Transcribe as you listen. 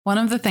One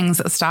of the things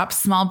that stops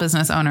small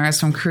business owners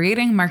from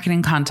creating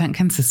marketing content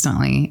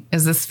consistently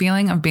is this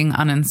feeling of being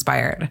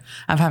uninspired,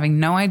 of having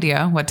no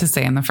idea what to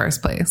say in the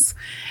first place.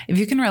 If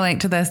you can relate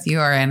to this,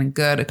 you are in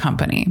good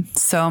company.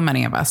 So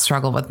many of us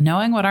struggle with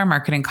knowing what our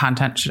marketing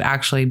content should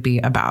actually be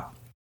about.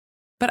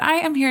 But I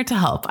am here to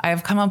help. I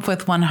have come up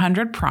with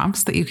 100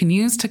 prompts that you can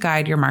use to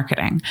guide your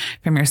marketing,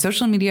 from your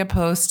social media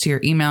posts to your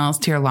emails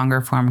to your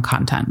longer form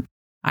content.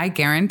 I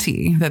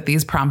guarantee that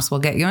these prompts will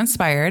get you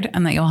inspired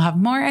and that you'll have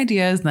more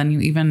ideas than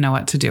you even know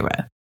what to do with.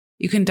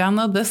 You can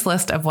download this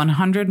list of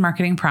 100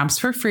 marketing prompts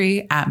for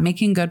free at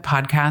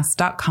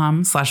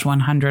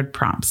makinggoodpodcast.com/100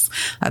 prompts.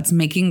 That's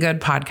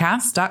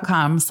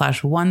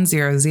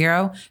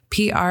makinggoodpodcast.com/100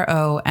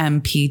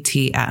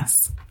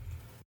 PROMPTS.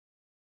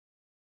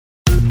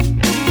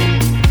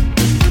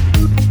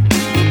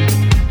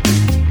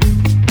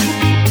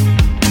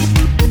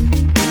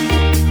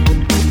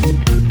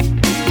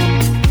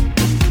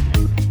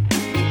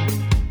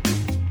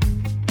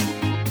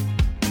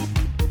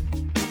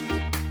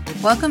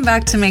 Welcome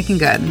back to Making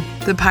Good,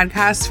 the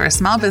podcast for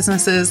small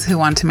businesses who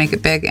want to make a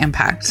big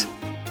impact.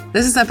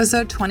 This is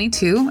episode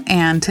 22,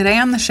 and today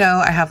on the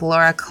show, I have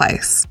Laura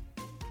Kleiss.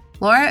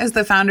 Laura is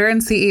the founder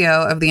and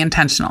CEO of The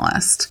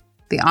Intentionalist,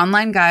 the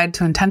online guide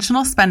to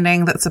intentional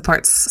spending that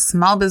supports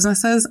small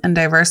businesses and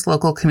diverse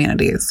local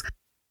communities.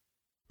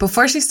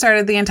 Before she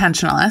started The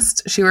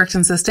Intentionalist, she worked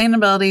in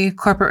sustainability,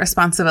 corporate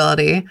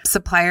responsibility,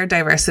 supplier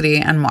diversity,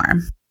 and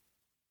more.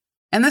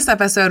 In this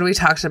episode, we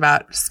talked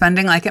about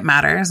spending like it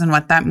matters and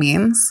what that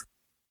means,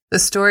 the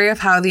story of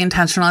how The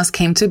Intentionalist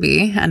came to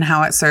be and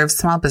how it serves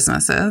small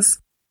businesses,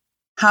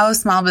 how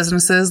small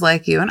businesses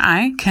like you and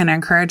I can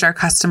encourage our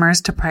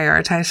customers to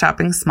prioritize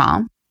shopping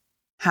small,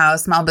 how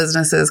small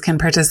businesses can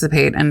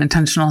participate in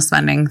intentional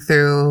spending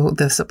through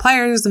the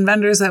suppliers and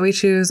vendors that we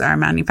choose, our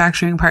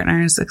manufacturing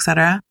partners,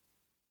 etc.,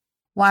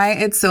 why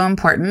it's so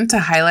important to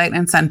highlight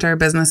and center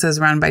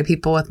businesses run by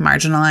people with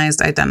marginalized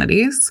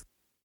identities,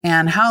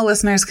 and how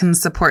listeners can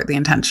support The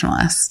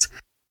Intentionalist.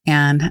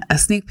 And a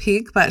sneak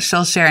peek, but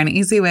she'll share an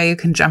easy way you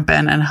can jump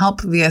in and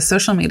help via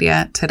social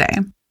media today.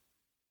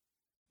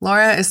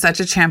 Laura is such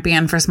a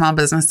champion for small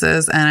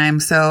businesses, and I'm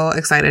so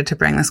excited to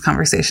bring this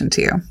conversation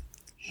to you.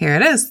 Here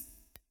it is.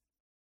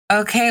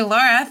 Okay,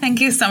 Laura, thank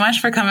you so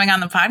much for coming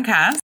on the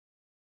podcast.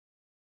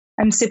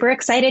 I'm super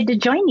excited to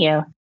join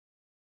you.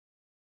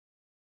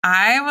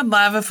 I would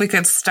love if we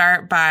could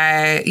start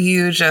by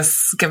you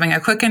just giving a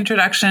quick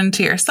introduction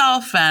to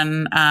yourself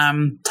and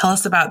tell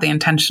us about The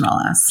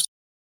Intentionalist.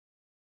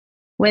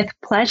 With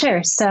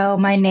pleasure. So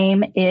my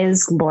name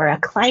is Laura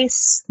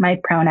Kleiss. My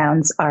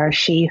pronouns are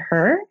she,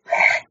 her.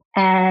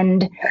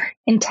 And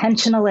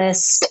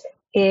Intentionalist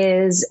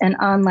is an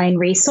online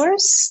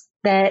resource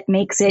that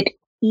makes it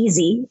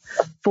easy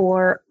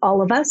for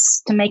all of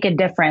us to make a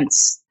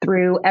difference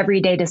through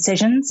everyday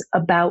decisions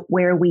about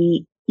where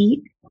we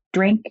eat,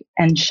 drink,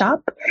 and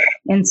shop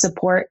in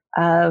support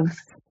of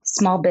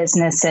small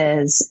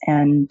businesses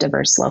and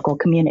diverse local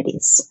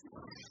communities.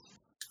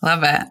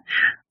 Love it.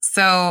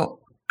 So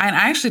I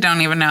actually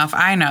don't even know if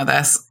I know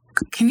this.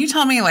 Can you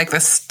tell me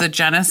the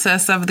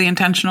genesis of The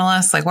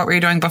Intentionalist? Like, what were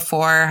you doing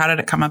before? How did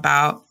it come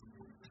about?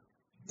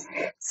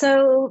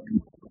 So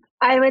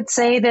I would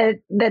say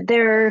that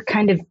there are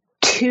kind of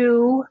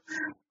two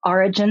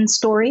origin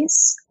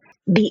stories.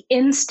 The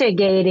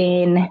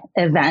instigating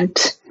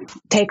event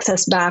takes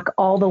us back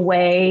all the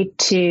way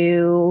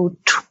to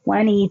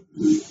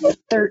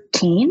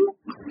 2013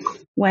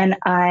 when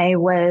I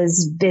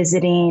was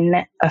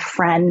visiting a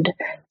friend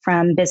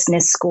from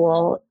business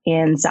school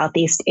in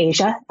Southeast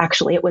Asia.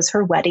 Actually, it was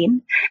her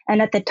wedding.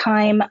 And at the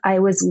time, I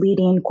was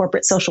leading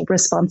corporate social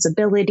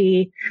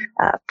responsibility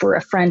for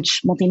a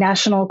French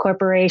multinational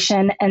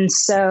corporation. And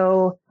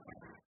so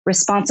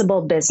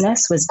responsible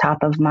business was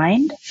top of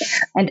mind.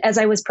 And as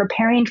I was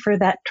preparing for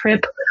that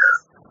trip,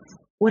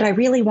 what I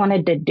really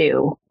wanted to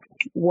do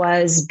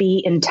was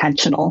be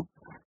intentional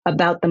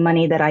about the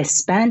money that I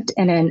spent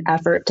in an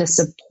effort to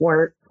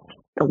support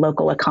the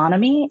local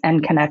economy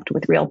and connect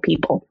with real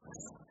people.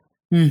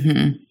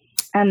 Mm-hmm.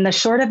 And the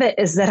short of it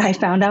is that I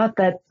found out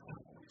that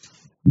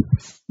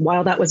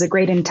while that was a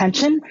great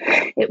intention,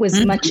 it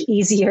was much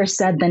easier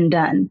said than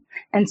done.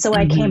 And so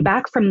I came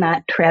back from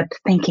that trip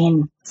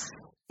thinking,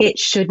 it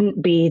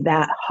shouldn't be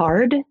that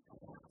hard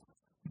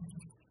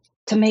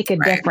to make a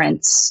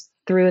difference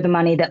through the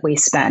money that we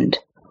spend.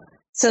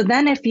 So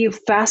then if you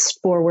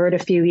fast forward a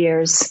few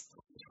years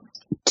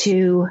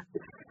to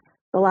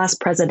the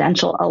last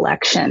presidential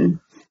election,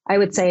 I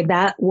would say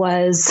that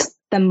was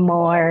the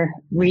more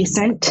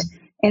recent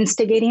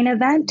instigating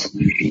event,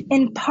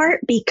 in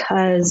part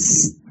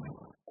because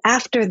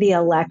after the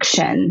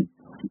election,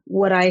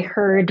 what I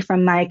heard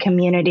from my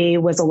community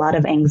was a lot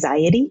of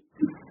anxiety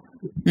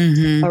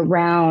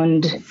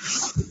around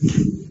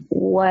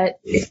what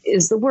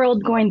is the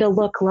world going to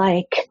look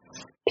like.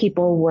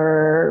 People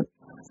were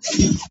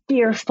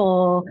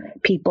fearful,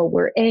 people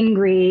were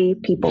angry,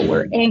 people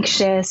were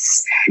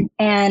anxious.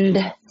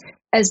 And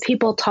as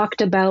people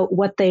talked about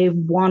what they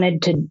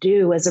wanted to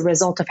do as a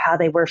result of how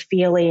they were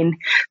feeling,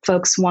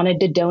 folks wanted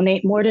to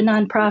donate more to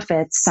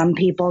nonprofits. Some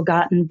people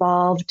got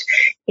involved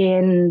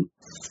in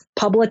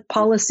public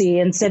policy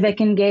and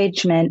civic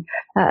engagement,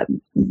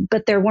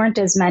 but there weren't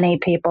as many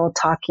people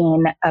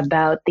talking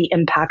about the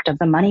impact of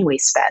the money we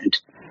spend.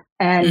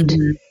 And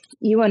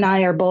you and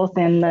I are both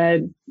in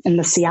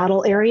the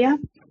Seattle area,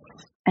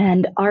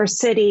 and our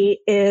city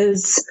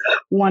is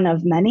one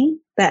of many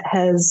that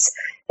has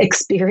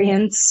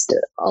experienced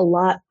a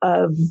lot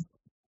of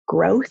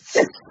growth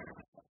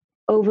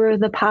over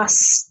the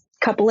past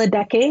couple of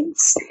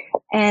decades.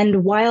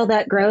 And while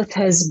that growth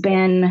has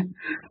been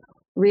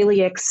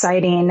really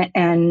exciting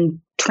and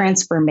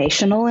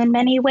transformational in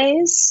many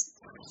ways,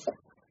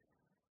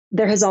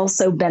 there has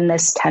also been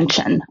this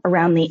tension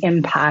around the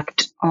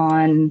impact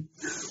on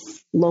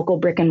local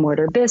brick and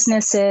mortar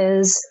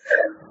businesses,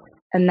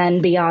 and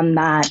then beyond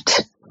that,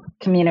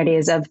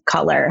 communities of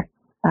color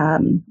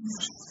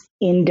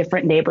in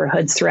different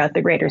neighborhoods throughout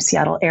the greater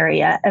Seattle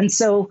area. And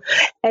so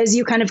as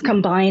you kind of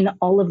combine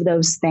all of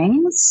those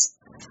things,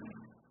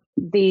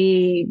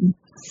 the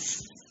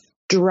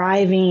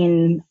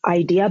driving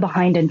idea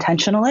behind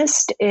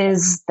Intentionalist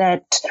is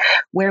that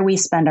where we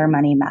spend our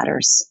money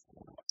matters.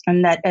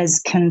 And that as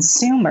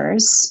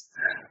consumers,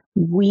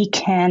 we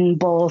can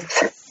both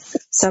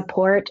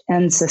support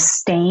and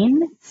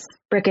sustain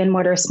brick and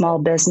mortar small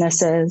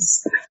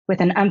businesses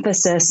with an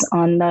emphasis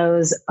on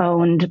those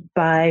owned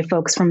by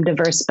folks from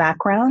diverse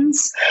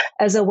backgrounds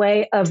as a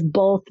way of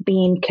both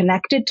being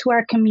connected to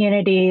our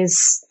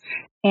communities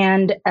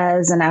and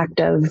as an act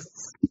of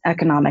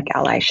economic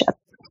allyship.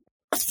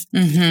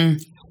 Mm-hmm.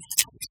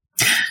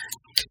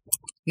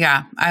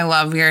 Yeah, I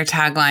love your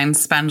tagline,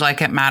 spend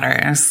like it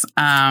matters.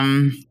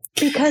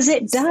 Because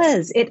it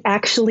does. It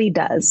actually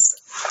does.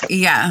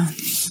 Yeah.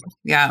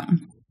 Yeah.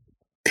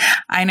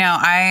 I know.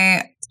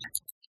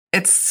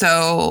 It's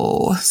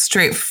so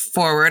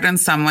straightforward in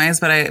some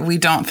ways, but we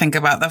don't think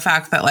about the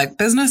fact that like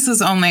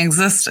businesses only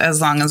exist as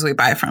long as we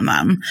buy from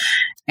them.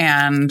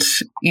 And,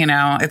 you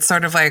know, it's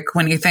sort of like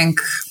when you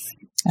think,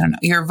 I don't know,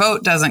 your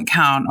vote doesn't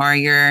count, or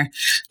your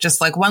just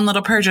like one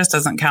little purchase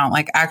doesn't count.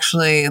 Like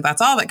actually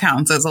that's all that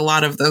counts is a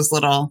lot of those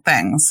little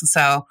things.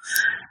 So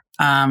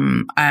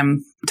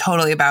I'm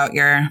totally about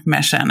your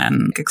mission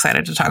and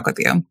excited to talk with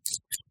you.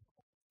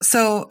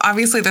 So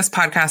obviously this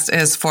podcast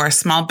is for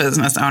small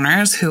business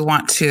owners who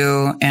want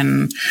to,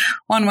 in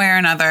one way or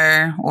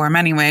another, or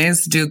many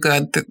ways, do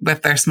good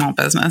with their small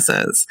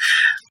businesses.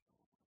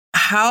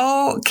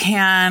 How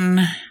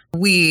can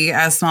we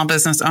as small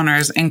business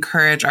owners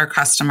encourage our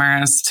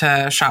customers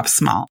to shop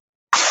small?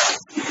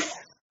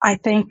 I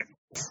think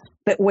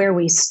that where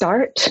we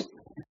start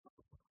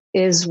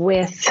is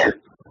with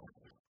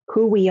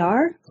who we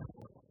are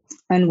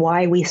and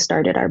why we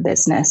started our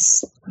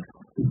business.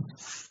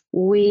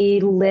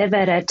 We live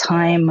at a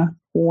time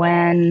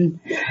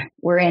when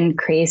we're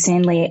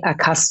increasingly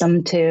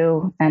accustomed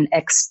to and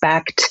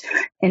expect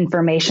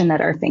information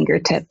at our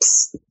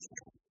fingertips.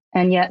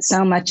 And yet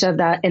so much of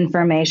that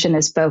information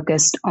is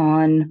focused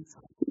on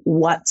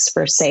what's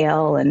for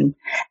sale and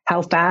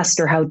how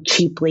fast or how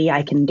cheaply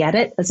I can get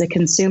it as a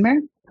consumer.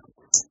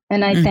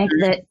 And I think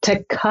that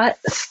to cut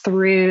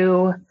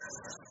through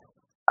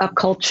a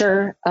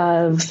culture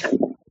of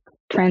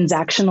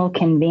transactional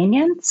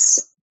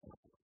convenience,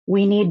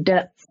 we need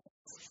to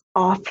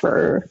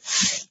offer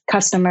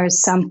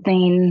customers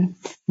something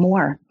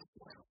more.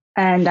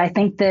 And I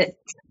think that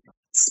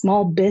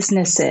small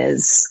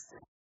businesses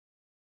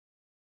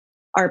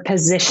are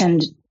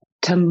positioned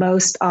to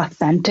most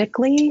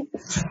authentically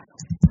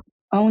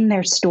own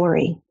their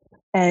story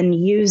and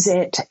use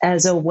it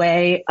as a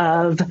way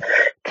of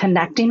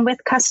connecting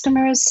with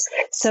customers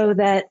so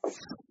that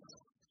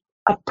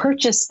a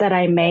purchase that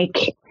I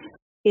make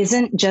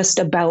isn't just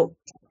about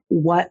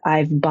what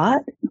I've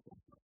bought,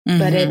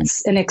 but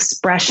it's an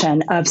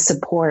expression of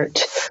support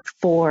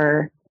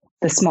for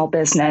the small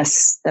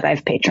business that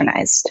I've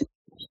patronized.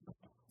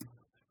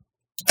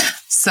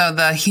 So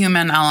the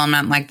human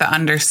element, like the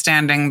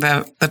understanding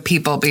the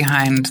people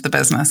behind the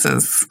business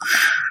is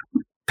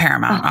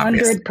paramount.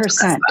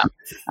 100%.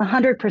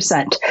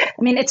 100%.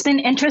 I mean, it's been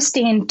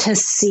interesting to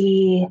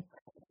see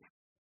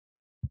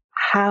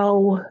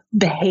how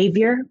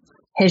behavior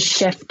has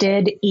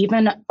shifted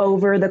even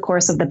over the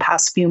course of the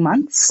past few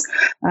months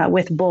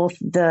with both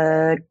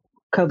the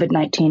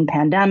COVID-19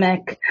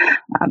 pandemic,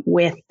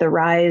 with the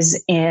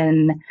rise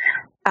in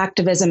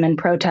activism and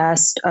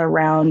protest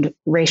around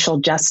racial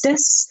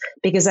justice,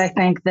 because I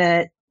think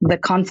that the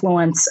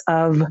confluence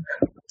of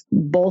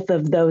both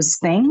of those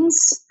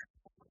things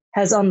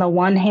has, on the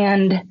one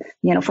hand,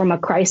 you know, from a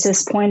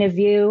crisis point of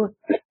view,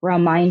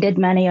 reminded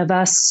many of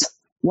us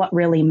what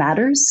really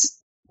matters.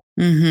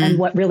 And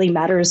what really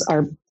matters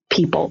are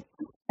people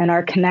and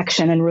our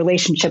connection and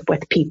relationship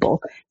with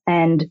people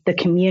and the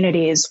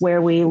communities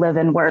where we live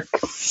and work.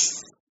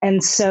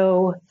 And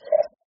so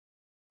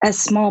as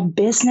small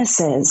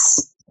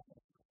businesses,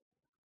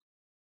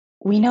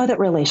 we know that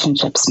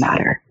relationships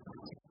matter.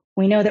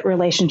 We know that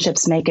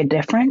relationships make a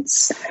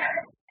difference.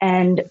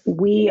 And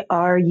we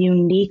are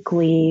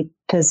uniquely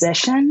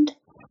positioned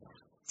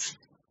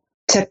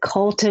to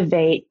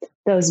cultivate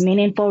those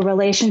meaningful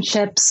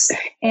relationships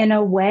in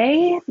a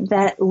way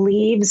that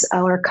leaves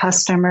our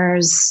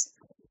customers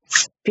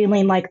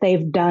feeling like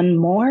they've done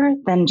more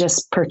than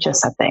just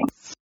purchase a thing.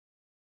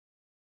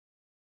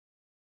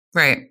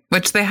 Right.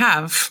 Which they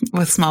have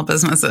with small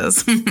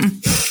businesses.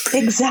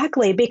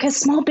 Exactly. Because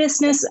small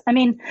business, I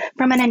mean,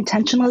 from an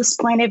intentionalist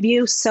point of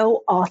view,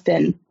 so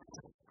often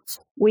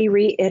we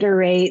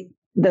reiterate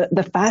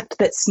the fact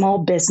that small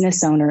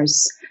business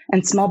owners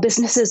and small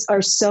businesses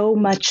are so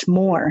much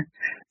more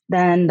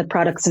than the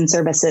products and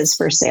services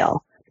for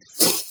sale.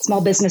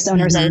 Small business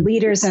owners are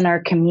leaders in our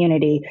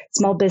community.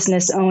 Small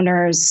business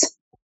owners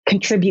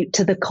contribute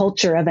to the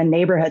culture of a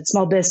neighborhood.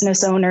 Small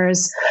business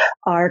owners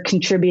are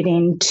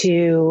contributing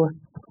to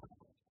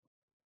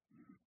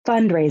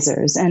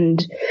fundraisers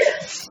and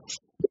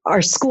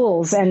our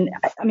schools. And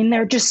I mean,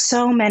 there are just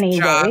so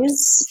many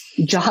ways,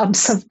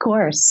 jobs, of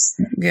course,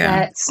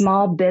 that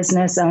small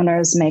business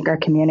owners make our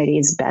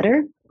communities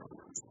better.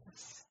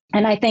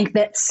 And I think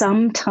that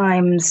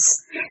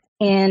sometimes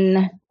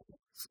in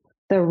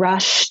the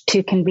rush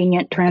to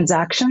convenient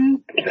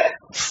transaction,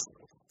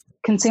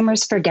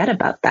 consumers forget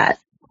about that.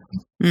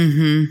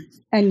 Mm-hmm.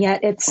 And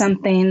yet it's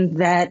something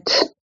that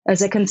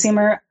as a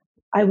consumer,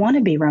 I want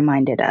to be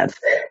reminded of,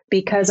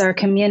 because our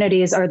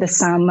communities are the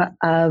sum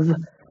of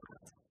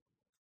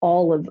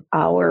all of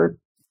our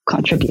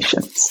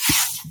contributions.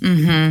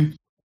 Mm-hmm.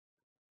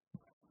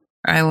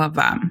 I love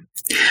that.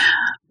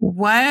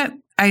 What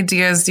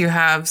ideas do you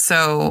have?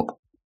 So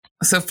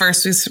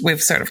first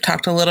we've sort of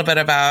talked a little bit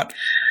about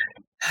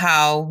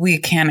how we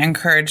can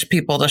encourage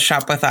people to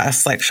shop with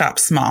us, like shop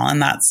small.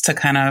 And that's to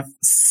kind of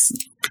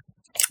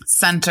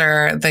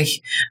center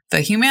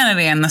the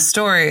humanity and the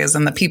stories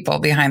and the people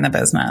behind the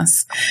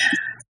business.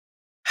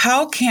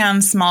 How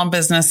can small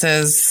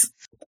businesses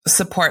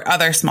support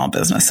other small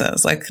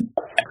businesses? Like,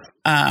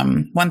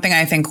 one thing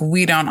I think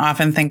we don't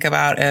often think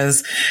about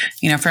is,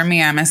 for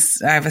me, I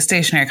have a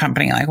stationery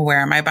company. Like, where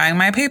am I buying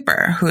my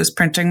paper? Who's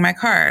printing my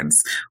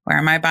cards? Where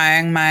am I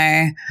buying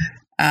my,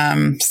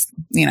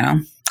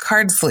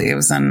 card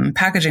sleeves and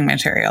packaging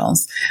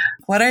materials?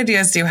 What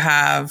ideas do you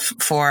have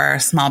for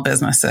small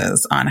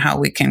businesses on how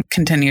we can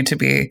continue to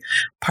be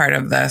part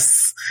of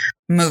this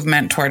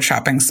movement toward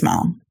shopping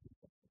small?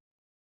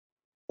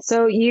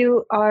 So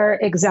you are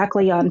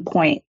exactly on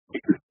point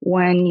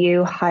when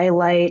you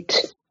highlight,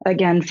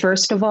 again,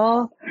 first of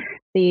all,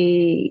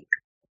 the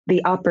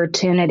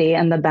opportunity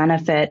and the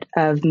benefit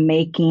of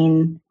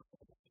making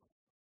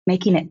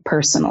it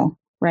personal,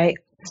 right?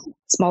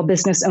 Small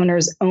business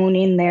owners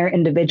owning their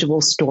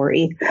individual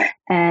story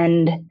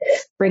and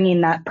bringing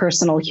that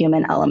personal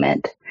human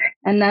element.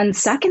 And then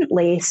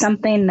secondly,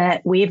 something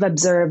that we've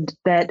observed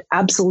that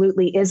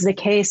absolutely is the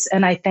case,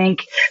 and I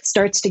think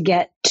starts to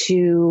get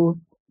to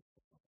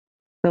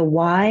the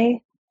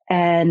why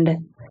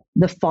and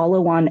the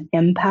follow-on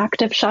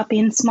impact of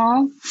shopping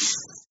small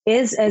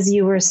is, as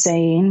you were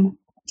saying,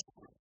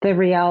 the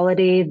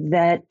reality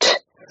that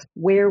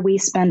where we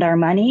spend our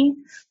money,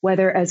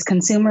 whether as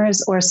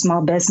consumers or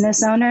small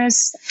business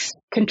owners,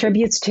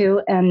 contributes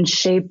to and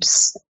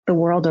shapes the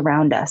world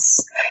around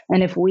us.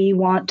 And if we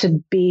want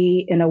to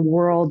be in a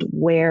world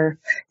where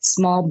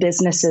small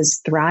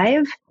businesses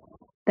thrive,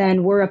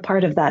 then we're a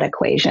part of that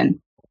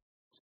equation.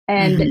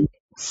 And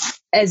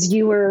as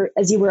you were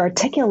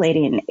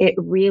articulating, it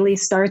really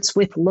starts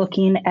with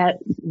looking at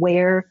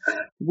where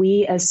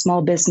we as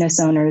small business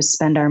owners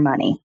spend our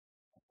money.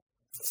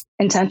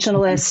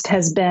 Intentionalist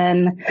has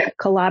been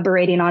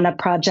collaborating on a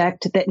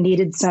project that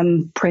needed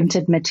some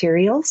printed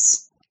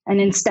materials. And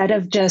instead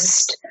of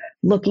just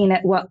looking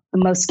at what the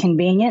most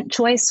convenient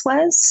choice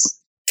was,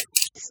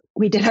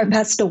 we did our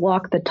best to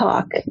walk the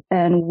talk,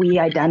 and we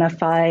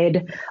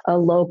identified a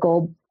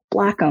local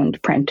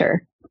Black-owned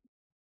printer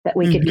that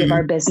we could give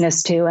our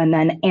business to and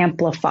then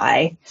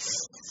amplify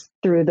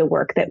through the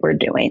work that we're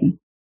doing.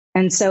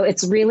 And so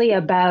it's really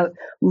about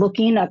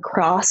looking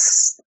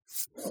across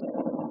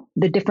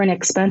the different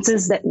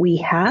expenses that we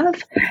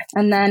have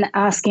and then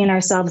asking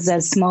ourselves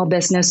as small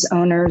business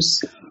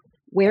owners,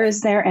 where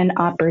is there an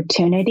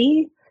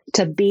opportunity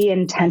to be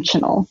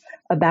intentional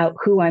about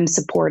who I'm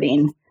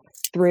supporting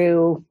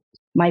through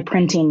my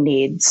printing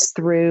needs,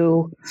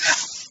 through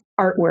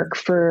artwork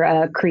for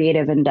a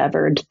creative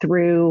endeavor,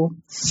 through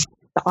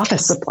the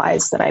office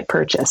supplies that I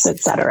purchase, et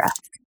cetera.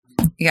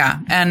 Yeah.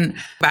 And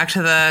back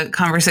to the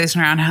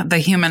conversation around the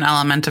human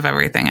element of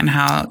everything and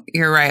how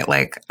you're right.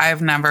 Like,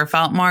 I've never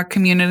felt more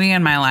community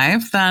in my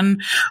life than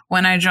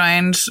when I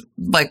joined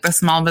like the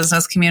small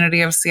business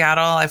community of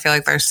Seattle. I feel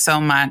like there's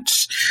so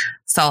much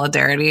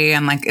solidarity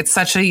and like, it's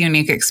such a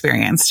unique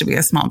experience to be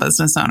a small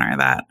business owner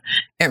that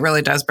it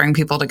really does bring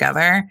people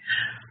together.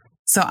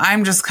 So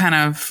I'm just kind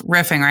of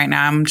riffing right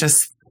now. I'm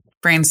just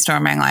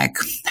brainstorming, like,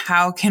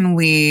 how can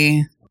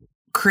we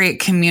create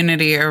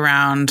community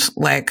around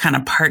like kind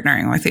of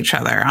partnering with each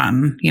other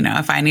on,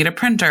 if I need a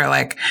printer,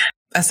 like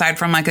aside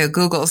from like a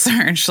Google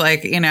search,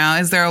 like,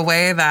 is there a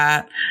way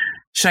that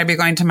should I be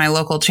going to my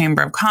local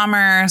chamber of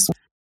commerce?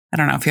 I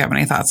don't know if you have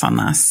any thoughts on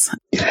this.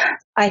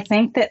 I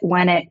think that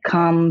when it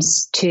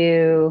comes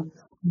to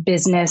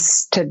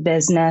business to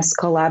business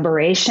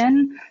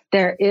collaboration,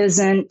 there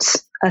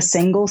isn't a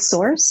single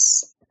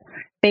source,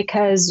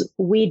 because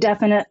we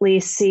definitely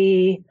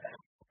see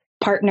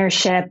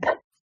partnership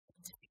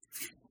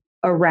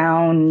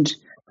around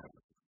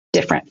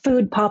different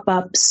food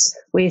pop-ups.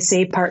 We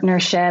see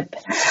partnership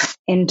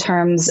in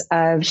terms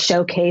of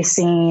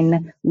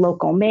showcasing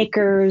local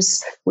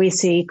makers. We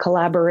see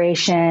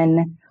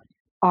collaboration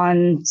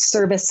on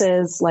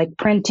services like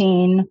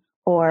printing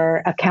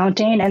or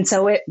accounting. And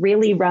so it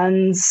really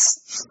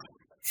runs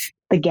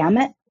the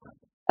gamut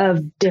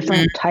of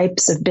different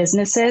types of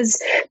businesses,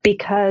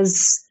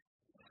 because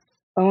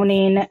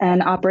owning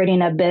and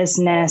operating a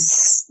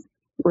business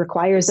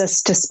requires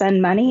us to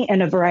spend money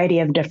in a variety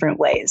of different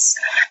ways.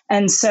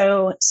 And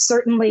so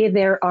certainly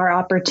there are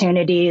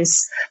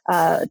opportunities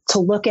to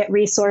look at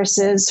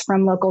resources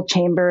from local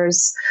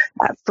chambers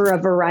for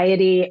a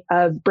variety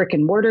of brick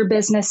and mortar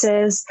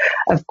businesses.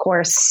 Of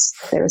course,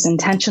 there's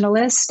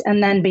Intentionalist.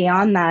 And then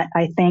beyond that,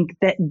 I think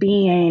that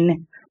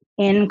being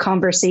in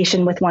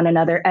conversation with one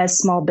another as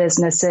small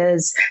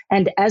businesses,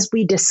 and as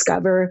we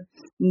discover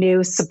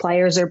new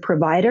suppliers or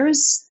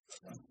providers,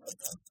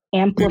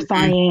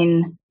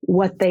 amplifying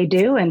what they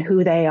do and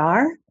who they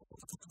are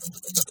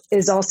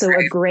is also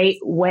a great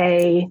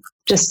way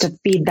just to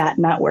feed that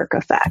network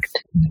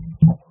effect.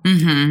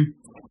 Mm-hmm.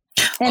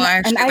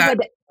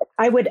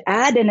 I would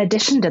add, in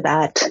addition to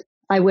that,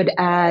 I would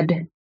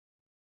add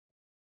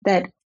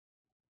that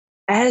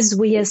as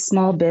we as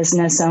small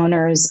business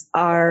owners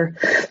are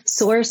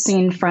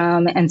sourcing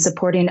from and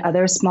supporting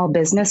other small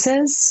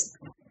businesses,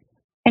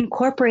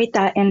 incorporate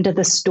that into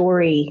the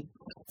story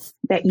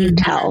that you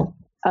tell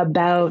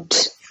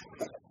about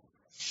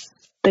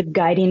the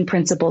guiding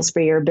principles for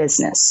your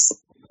business.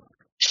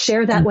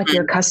 Share that with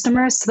your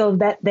customers so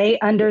that they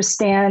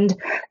understand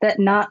that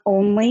not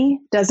only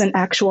does an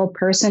actual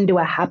person do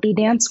a happy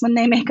dance when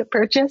they make a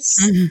purchase,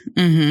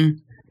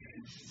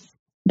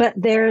 but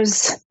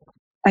there's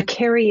a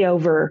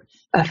carryover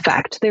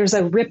effect. There's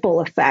a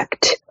ripple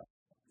effect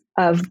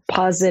of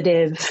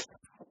positive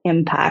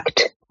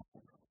impact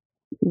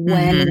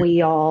when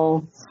we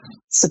all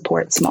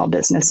support small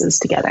businesses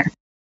together.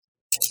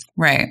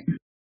 Right.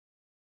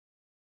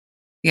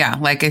 Yeah.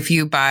 Like if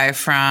you buy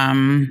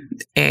from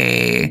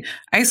a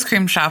ice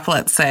cream shop,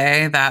 let's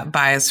say, that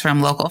buys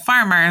from local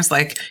farmers,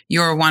 like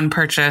your one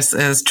purchase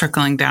is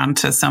trickling down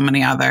to so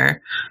many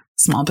other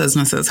small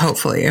businesses,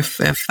 hopefully, if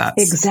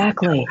that's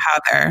exactly how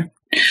they're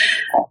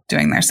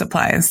doing their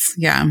supplies.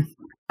 Yeah.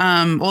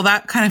 Well,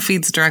 that kind of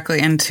feeds directly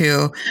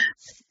into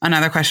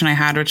another question I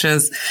had, which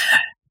is,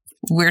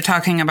 we're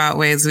talking about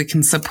ways we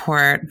can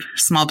support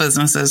small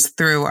businesses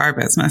through our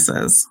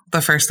businesses. The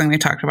first thing we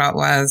talked about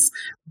was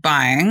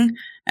buying.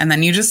 And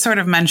then you just sort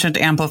of mentioned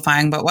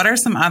amplifying, but what are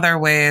some other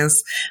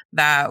ways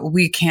that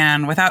we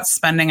can, without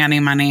spending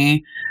any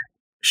money,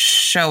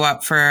 show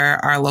up for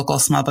our local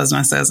small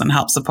businesses and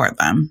help support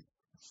them?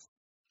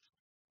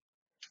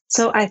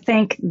 So I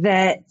think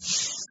that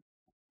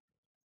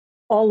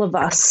all of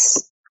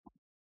us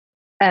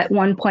at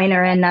one point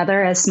or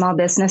another as small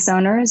business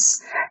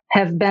owners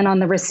have been on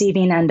the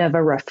receiving end of a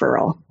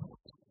referral.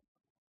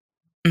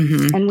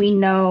 And we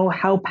know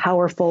how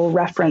powerful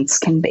reference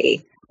can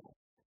be.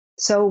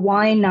 So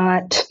why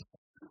not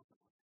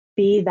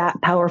be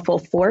that powerful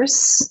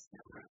force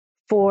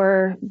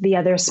for the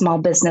other small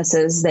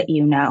businesses that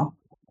you know?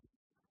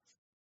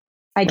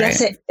 I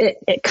guess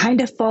it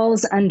kind of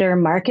falls under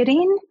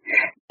marketing,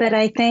 but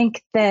I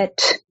think that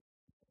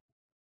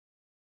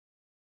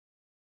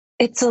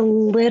it's a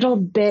little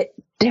bit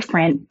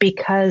different,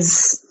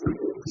 because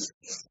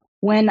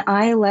when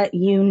I let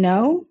you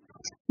know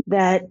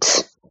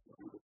that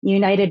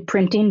United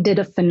Printing did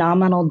a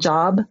phenomenal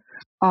job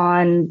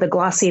on the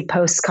glossy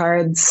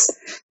postcards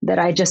that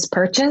I just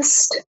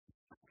purchased,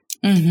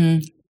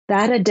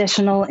 that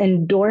additional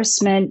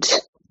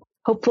endorsement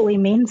hopefully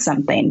means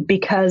something,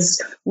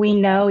 because we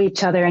know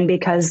each other and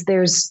because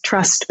there's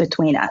trust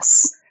between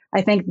us.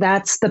 I think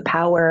that's the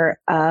power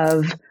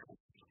of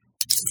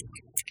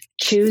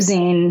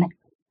choosing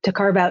to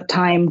carve out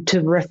time to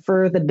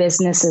refer the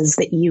businesses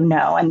that you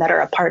know and that are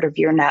a part of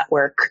your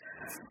network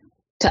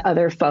to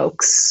other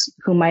folks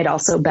who might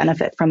also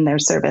benefit from their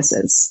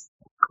services.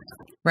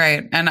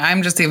 Right. And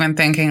I'm just even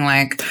thinking,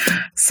 like,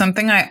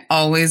 something I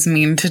always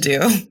mean to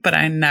do, but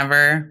I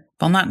never,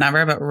 well, not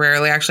never, but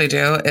rarely actually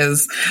do,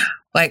 is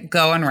like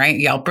go and write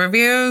Yelp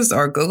reviews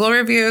or Google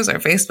reviews or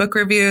Facebook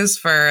reviews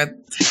for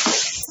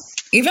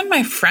even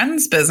my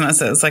friends'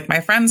 businesses, like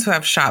my friends who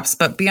have shops,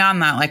 but beyond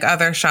that, like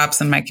other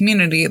shops in my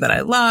community that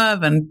I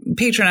love and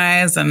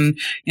patronize and,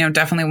 you know,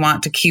 definitely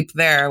want to keep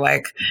there.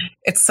 Like,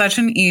 it's such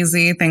an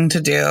easy thing to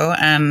do.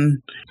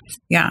 And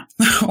yeah,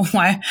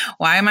 why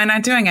am I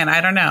not doing it? I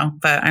don't know,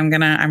 but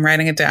I'm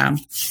writing it down.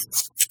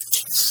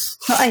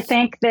 Well, I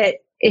think that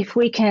if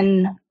we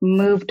can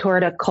move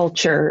toward a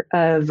culture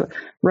of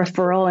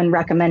referral and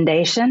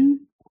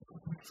recommendation,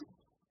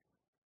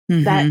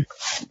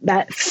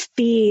 that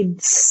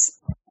feeds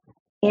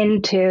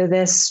into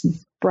this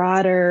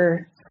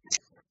broader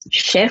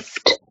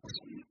shift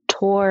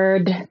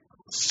toward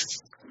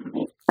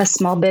a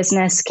small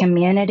business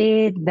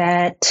community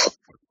that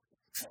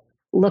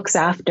looks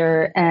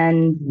after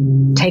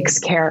and takes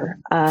care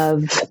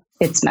of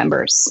its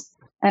members.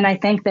 And I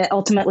think that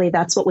ultimately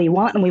that's what we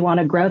want, and we want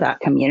to grow that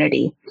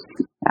community.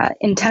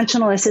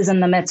 Intentionalist is in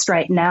the midst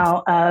right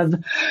now of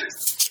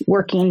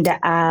working to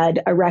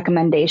add a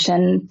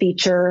recommendation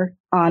feature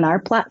on our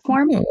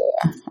platform.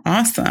 Oh,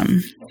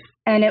 awesome.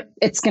 And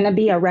it's going to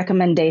be a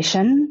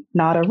recommendation,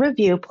 not a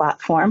review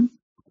platform,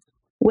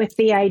 with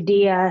the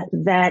idea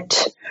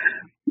that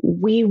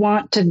we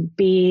want to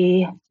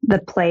be the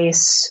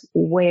place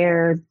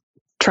where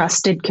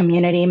trusted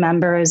community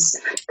members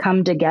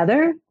come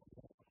together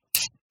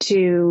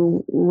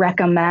to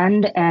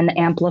recommend and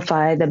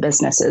amplify the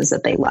businesses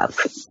that they love.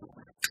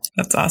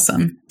 That's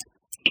awesome.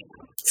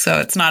 So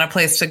it's not a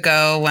place to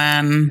go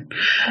when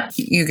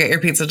you get your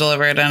pizza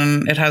delivered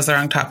and it has the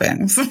wrong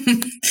toppings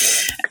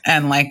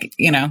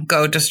and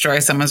go destroy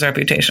someone's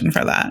reputation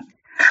for that.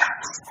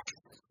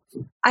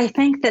 I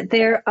think that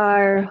there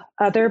are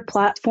other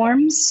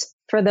platforms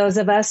for those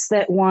of us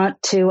that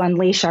want to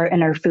unleash our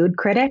inner food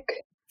critic.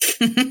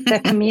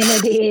 The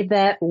community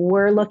that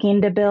we're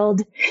looking to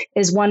build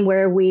is one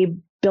where we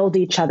build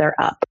each other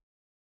up.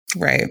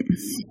 Right.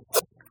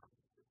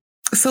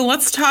 So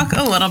let's talk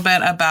a little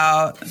bit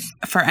about,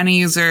 for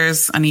any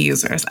listeners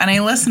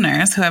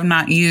who have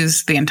not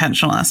used the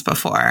Intentionalist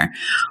before,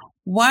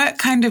 what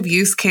kind of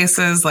use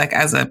cases, like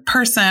as a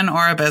person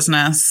or a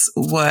business,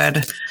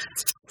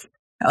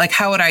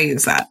 how would I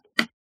use that?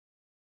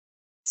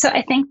 So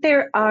I think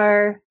there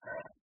are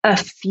a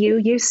few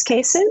use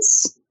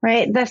cases,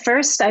 right? The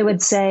first I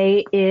would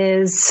say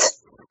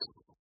is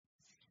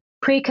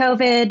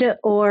pre-COVID,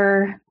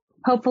 or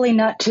hopefully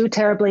not too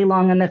terribly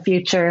long in the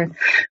future,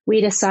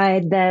 we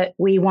decide that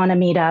we want to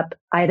meet up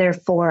either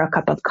for a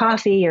cup of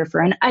coffee or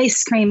for an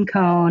ice cream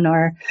cone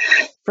or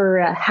for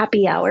a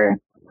happy hour.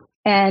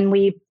 And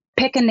we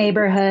pick a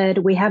neighborhood,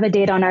 we have a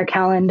date on our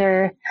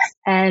calendar,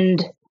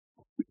 and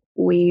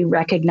we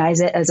recognize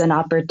it as an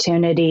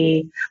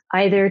opportunity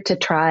either to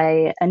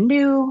try a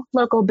new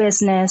local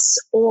business,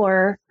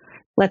 or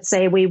let's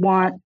say we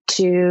want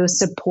to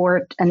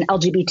support an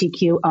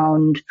LGBTQ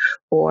owned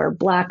or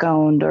Black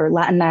owned or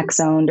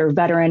Latinx owned or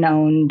veteran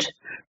owned,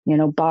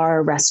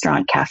 bar,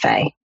 restaurant,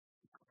 cafe.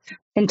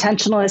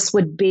 Intentionalist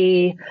would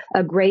be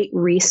a great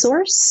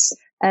resource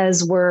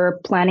as we're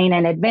planning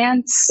in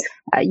advance.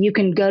 You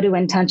can go to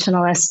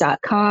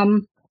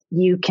intentionalist.com.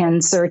 You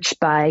can search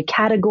by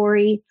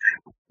category.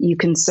 You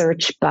can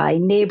search by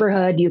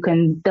neighborhood. You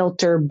can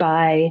filter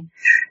by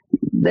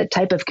the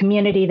type of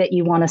community that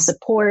you want to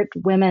support: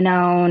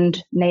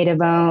 women-owned,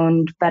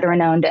 Native-owned,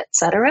 veteran-owned,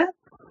 etc.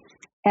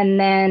 And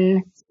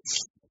then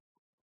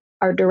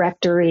our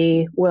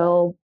directory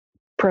will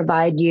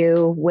provide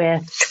you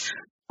with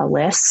a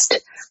list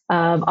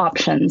of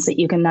options that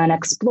you can then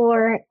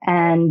explore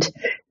and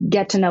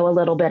get to know a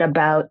little bit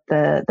about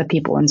the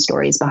people and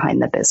stories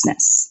behind the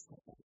business.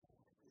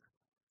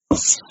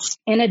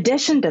 In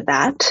addition to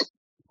that,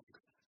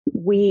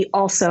 we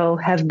also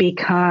have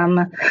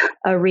become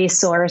a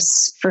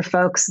resource for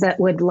folks that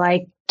would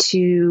like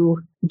to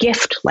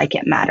gift like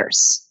it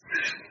matters.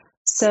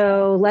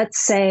 So let's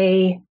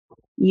say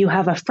you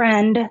have a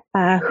friend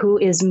who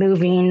is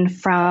moving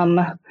from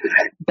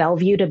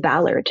Bellevue to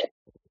Ballard,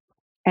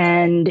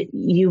 and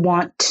you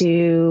want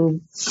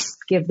to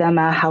give them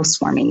a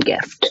housewarming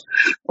gift.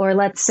 Or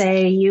let's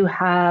say you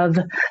have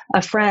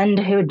a friend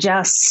who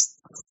just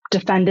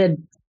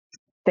defended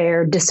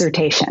their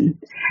dissertation,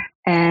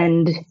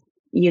 and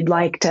you'd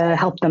like to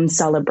help them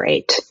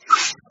celebrate.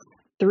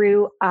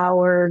 Through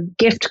our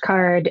gift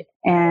card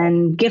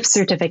and gift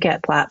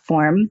certificate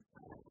platform,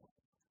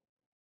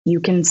 you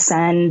can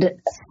send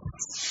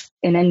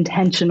an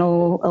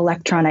intentional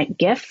electronic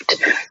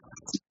gift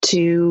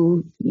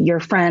to your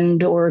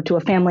friend or to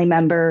a family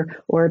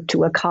member or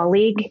to a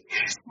colleague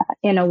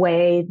in a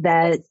way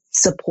that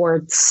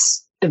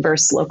supports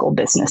diverse local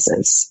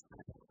businesses.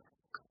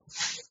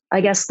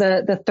 I guess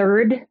the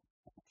third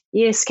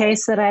use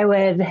case that I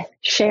would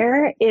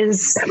share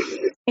is,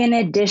 in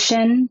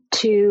addition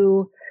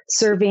to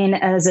serving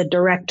as a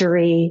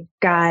directory,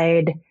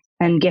 guide,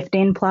 and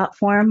gifting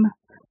platform,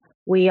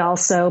 we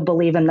also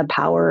believe in the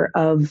power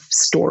of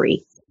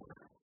story.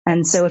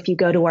 And so if you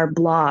go to our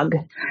blog,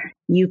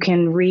 you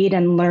can read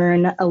and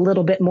learn a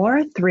little bit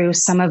more through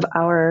some of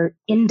our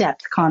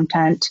in-depth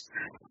content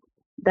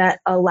that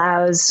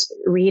allows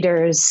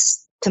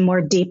readers to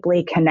more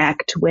deeply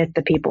connect with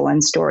the people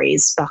and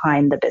stories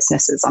behind the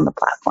businesses on the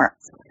platform.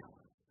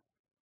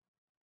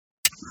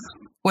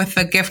 With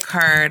the gift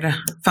card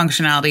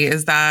functionality,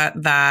 is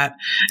that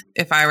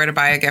if I were to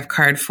buy a gift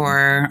card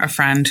for a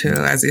friend who,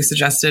 as you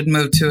suggested,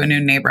 moved to a new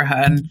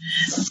neighborhood,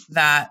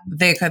 that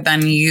they could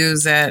then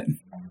use it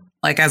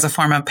as a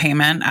form of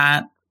payment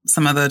at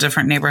some of the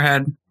different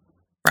neighborhood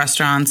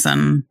restaurants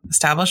and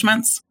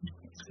establishments?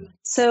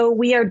 So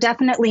we are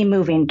definitely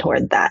moving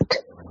toward that.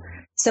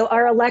 So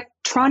our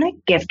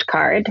electronic gift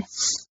card,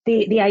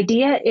 the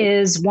idea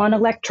is one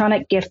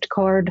electronic gift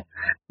card,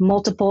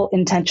 multiple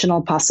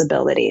intentional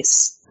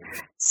possibilities.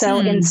 So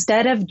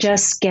instead of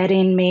just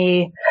getting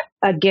me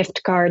a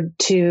gift card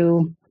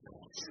to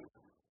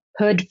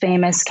Hood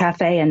Famous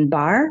Cafe and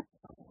Bar,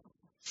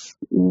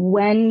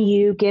 when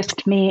you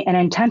gift me an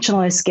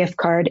intentionalist gift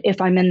card, if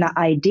I'm in the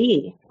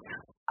ID,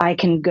 I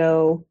can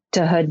go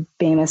to Hood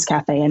Famous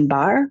Cafe and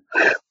Bar.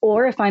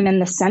 Or if I'm in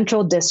the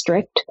Central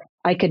District,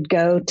 I could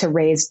go to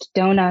Raised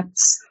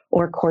Donuts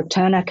or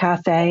Cortona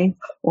Cafe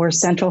or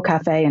Central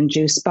Cafe and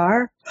Juice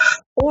Bar.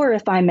 Or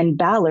if I'm in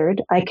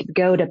Ballard, I could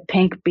go to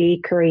Pink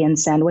Bee Korean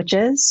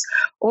Sandwiches.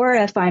 Or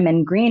if I'm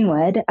in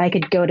Greenwood, I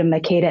could go to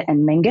Makeda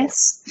and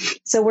Mingus.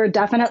 So we're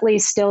definitely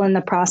still in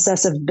the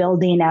process of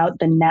building out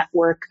the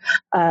network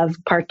of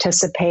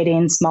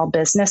participating small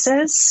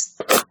businesses.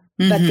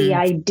 But the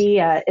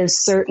idea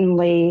is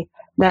certainly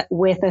that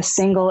with a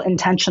single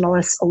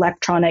intentionalist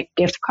electronic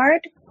gift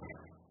card,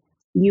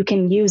 you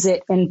can use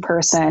it in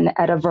person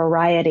at a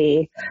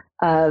variety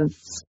of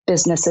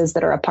businesses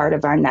that are a part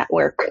of our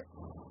network.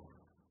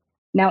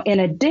 Now, in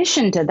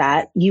addition to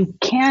that, you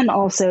can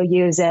also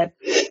use it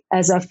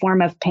as a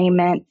form of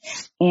payment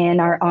in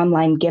our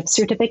online gift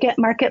certificate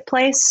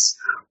marketplace,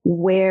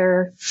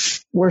 where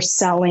we're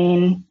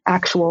selling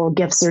actual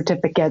gift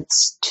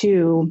certificates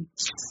to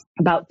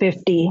about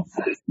 50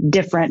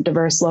 different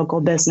diverse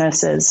local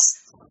businesses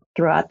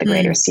throughout the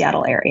greater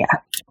Seattle area.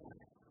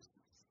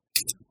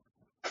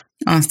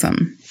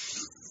 Awesome.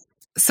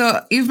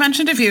 So you've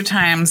mentioned a few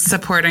times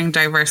supporting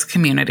diverse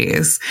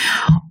communities.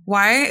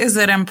 Why is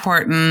it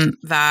important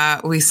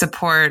that we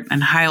support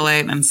and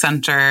highlight and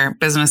center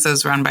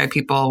businesses run by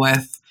people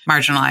with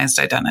marginalized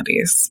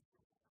identities?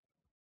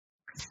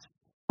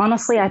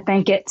 Honestly, I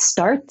think it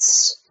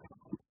starts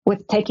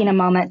with taking a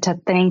moment to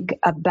think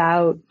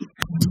about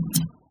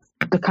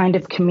the kind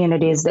of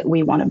communities that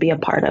we want to be a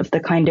part of, the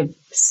kind of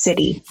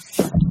city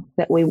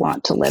that we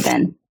want to live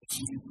in.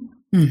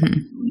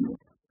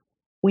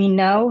 We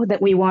know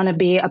that we want to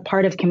be a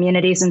part of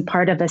communities and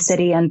part of a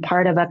city and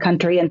part of a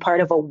country and part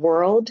of a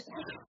world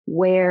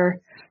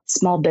where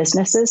small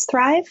businesses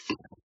thrive.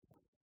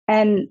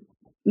 And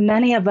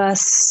many of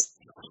us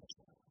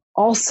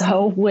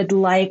also would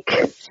like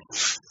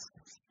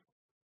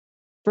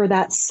for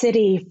that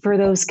city, for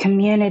those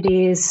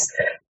communities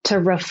to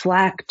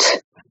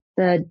reflect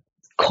the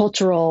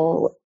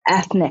cultural,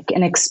 ethnic,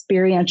 and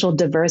experiential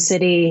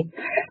diversity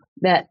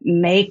that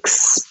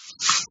makes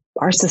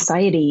our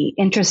society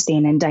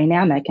interesting and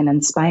dynamic and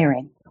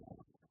inspiring.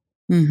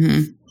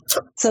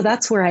 So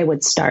that's where I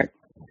would start,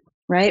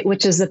 right?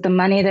 Which is that the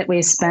money that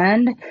we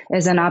spend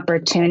is an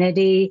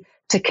opportunity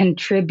to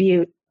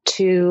contribute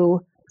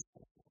to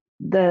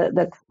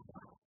the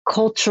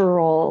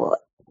cultural,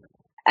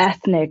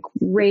 ethnic,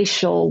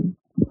 racial,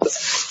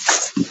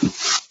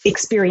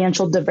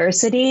 experiential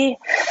diversity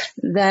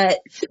that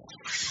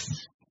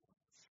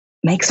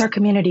makes our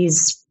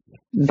communities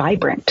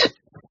vibrant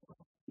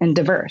and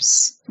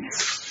diverse.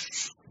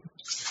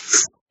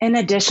 In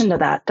addition to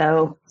that,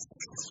 though,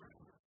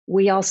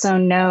 we also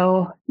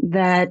know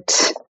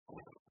that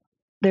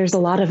there's a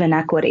lot of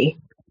inequity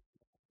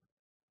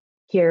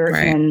here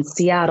in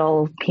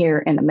Seattle, here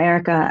in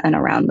America, and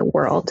around the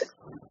world.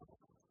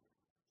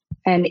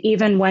 And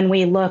even when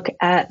we look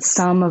at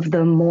some of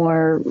the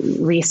more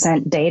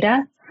recent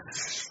data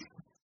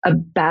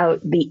about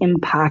the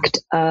impact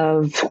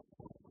of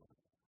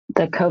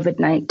the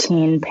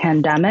COVID-19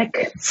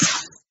 pandemic,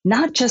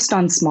 not just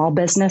on small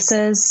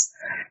businesses,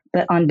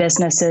 but on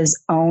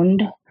businesses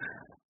owned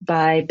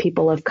by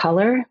people of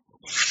color,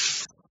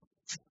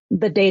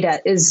 the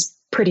data is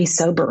pretty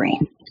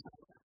sobering.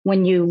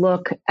 When you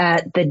look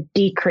at the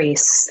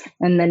decrease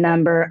in the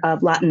number of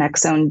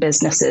Latinx-owned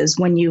businesses,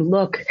 when you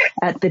look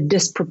at the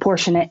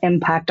disproportionate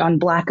impact on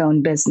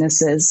Black-owned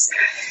businesses,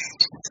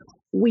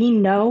 we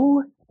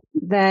know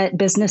that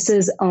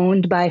businesses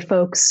owned by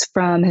folks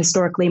from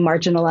historically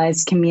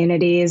marginalized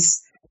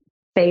communities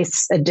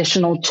face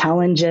additional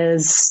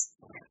challenges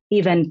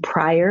even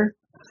prior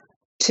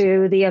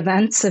to the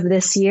events of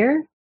this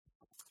year.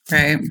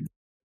 Right.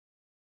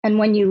 And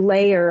when you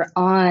layer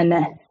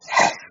on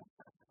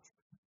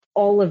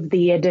all of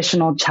the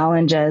additional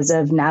challenges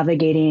of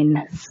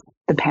navigating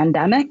the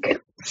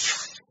pandemic,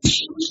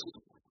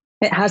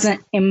 it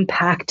hasn't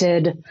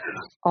impacted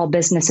all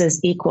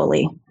businesses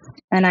equally.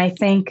 And I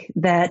think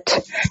that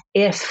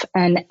if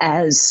and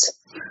as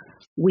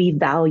we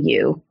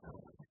value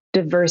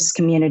diverse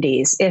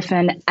communities, if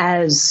and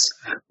as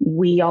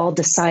we all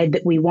decide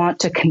that we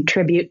want to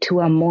contribute to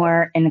a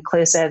more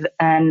inclusive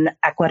and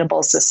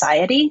equitable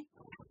society,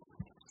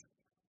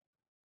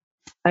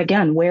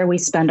 again, where we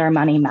spend our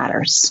money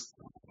matters.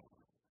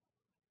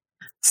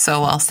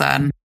 So well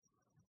said.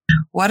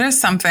 What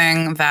is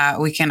something that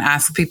we can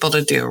ask people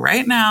to do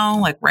right now,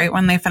 like right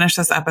when they finish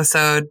this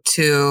episode,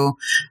 to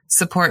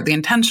support the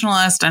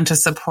Intentionalist and to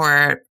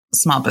support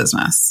small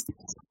business?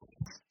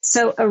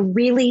 So a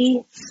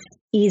really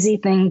easy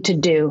thing to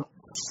do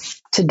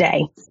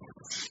today.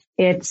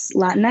 It's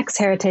Latinx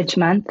Heritage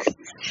Month.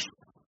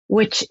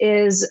 which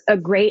is a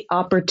great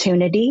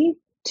opportunity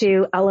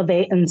to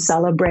elevate and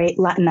celebrate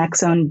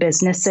Latinx-owned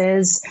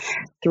businesses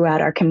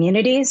throughout our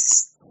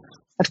communities.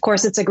 Of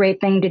course, it's a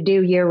great thing to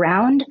do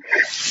year-round,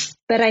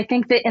 but I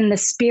think that in the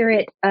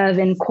spirit of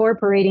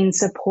incorporating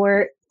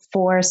support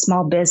for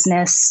small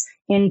business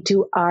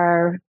into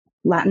our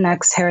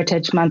Latinx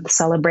Heritage Month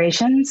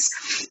celebrations,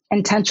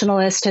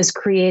 Intentionalist has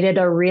created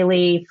a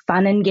really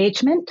fun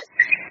engagement.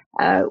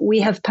 We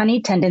have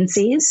punny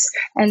tendencies,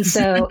 and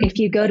so if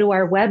you go to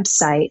our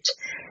website,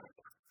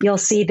 you'll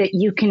see that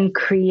you can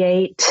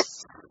create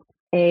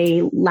a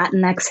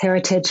Latinx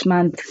Heritage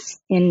Month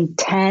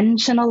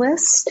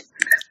intentionalist,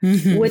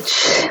 which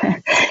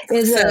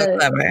is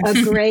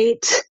a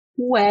great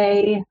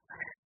way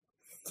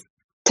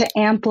to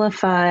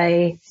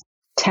amplify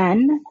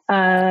 10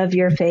 of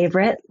your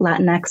favorite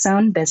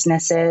Latinx-owned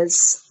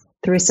businesses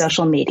through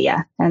social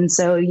media. And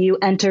so you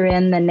enter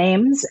in the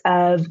names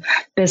of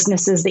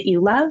businesses that you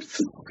love.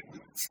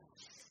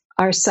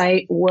 Our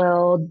site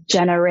will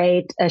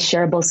generate a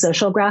shareable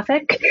social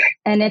graphic,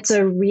 and it's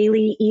a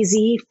really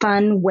easy,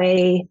 fun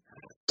way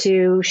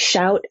to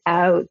shout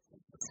out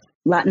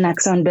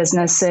Latinx-owned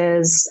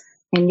businesses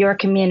in your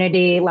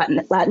community,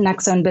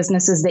 Latinx-owned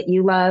businesses that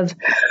you love,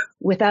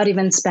 without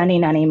even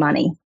spending any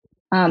money.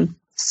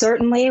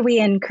 Certainly, we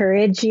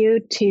encourage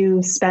you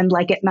to spend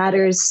like it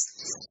matters.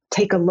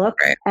 Take a look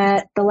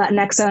at the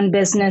Latinx-owned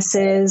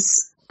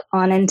businesses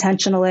on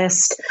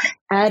Intentionalist.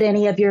 Add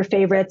any of your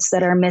favorites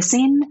that are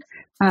missing,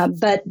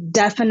 but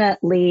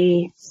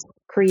definitely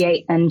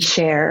create and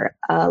share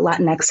a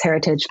Latinx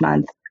Heritage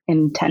Month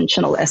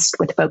Intentionalist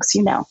with folks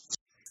you know.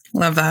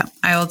 Love that.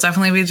 I will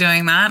definitely be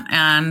doing that,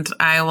 and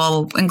I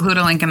will include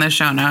a link in the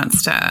show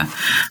notes to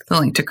the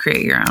link to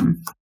create your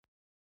own.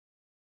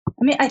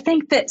 I mean, I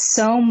think that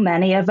so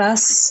many of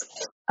us,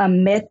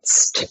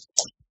 amidst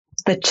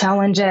the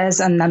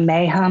challenges and the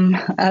mayhem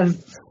of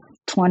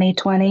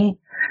 2020,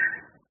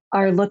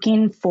 are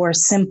looking for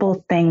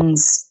simple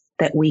things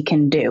that we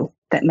can do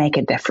that make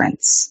a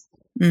difference.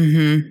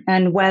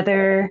 And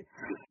whether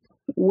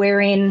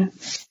wearing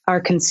our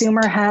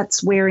consumer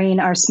hats, wearing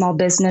our small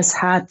business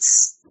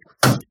hats,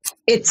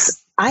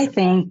 it's, I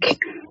think,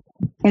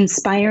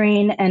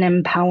 inspiring and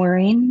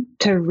empowering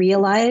to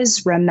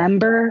realize,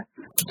 remember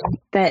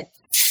that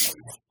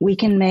we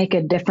can make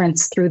a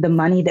difference through the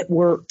money that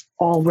we're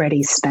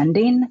already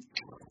spending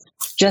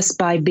just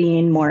by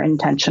being more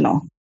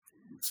intentional.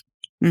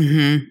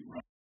 Yeah,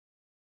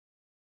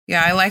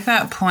 I like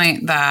that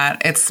point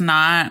that it's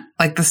not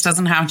like this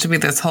doesn't have to be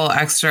this whole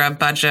extra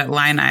budget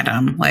line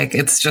item. Like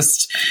it's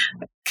just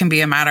can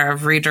be a matter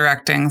of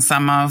redirecting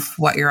some of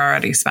what you're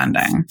already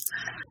spending.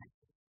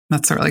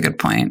 That's a really good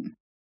point.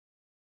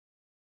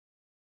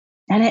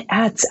 And it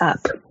adds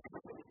up,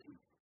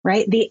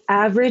 right? The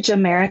average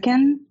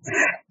American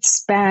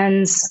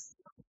spends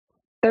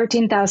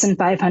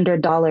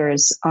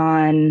 $13,500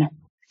 on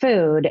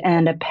food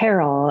and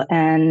apparel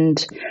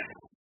and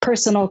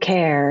personal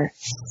care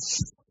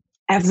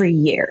every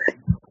year.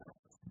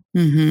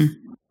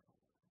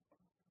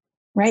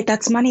 Right?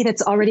 That's money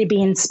that's already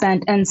being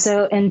spent. And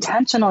so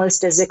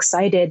Intentionalist is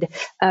excited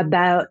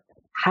about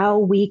how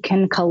we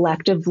can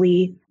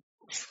collectively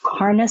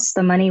harness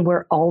the money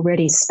we're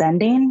already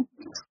spending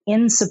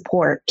in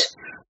support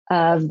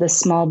of the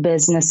small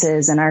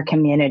businesses in our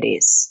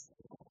communities.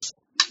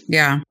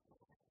 Yeah.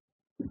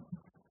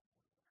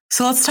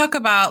 So let's talk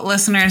about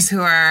listeners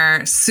who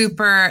are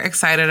super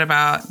excited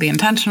about the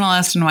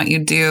Intentionalist and what you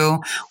do.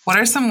 What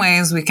are some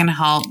ways we can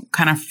help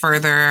kind of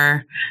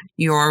further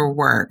your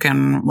work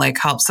and like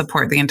help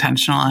support the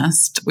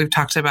Intentionalist? We've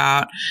talked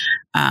about,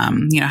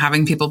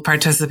 having people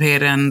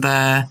participate in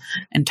the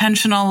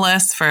intentional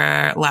list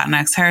for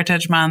Latinx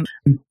Heritage Month.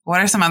 What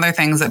are some other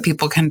things that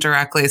people can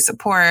directly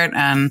support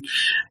and,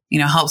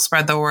 help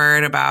spread the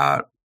word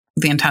about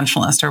the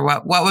Intentionalist, or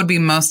what would be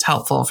most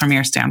helpful from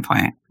your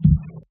standpoint?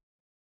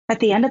 At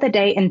the end of the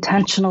day,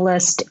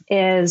 Intentionalist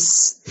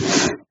is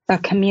a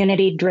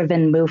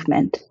community-driven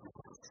movement.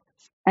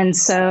 And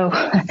so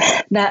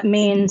that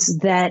means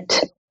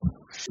that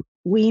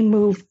we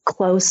move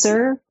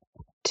closer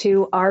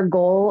to our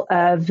goal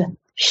of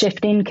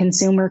shifting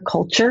consumer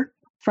culture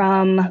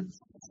from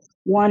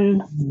one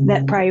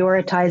that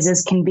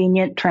prioritizes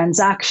convenient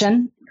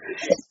transaction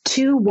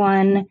to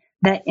one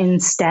that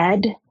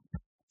instead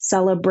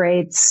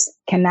celebrates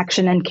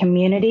connection and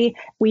community.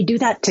 We do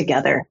that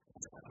together.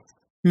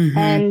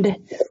 And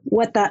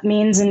what that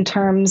means in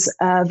terms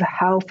of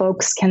how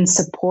folks can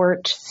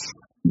support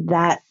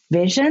that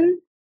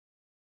vision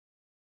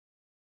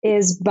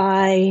is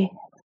by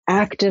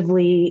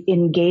actively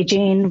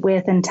engaging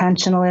with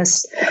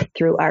Intentionalist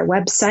through our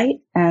website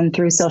and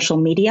through social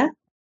media,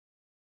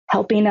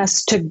 helping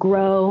us to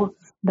grow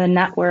the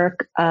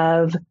network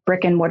of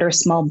brick and mortar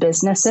small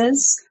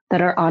businesses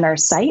that are on our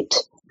site.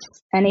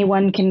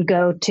 Anyone can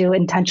go to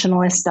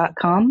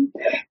intentionalist.com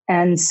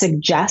and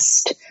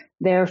suggest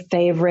their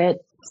favorite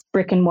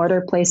brick and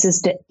mortar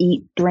places to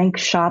eat, drink,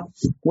 shop,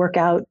 work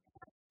out,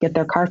 get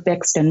their car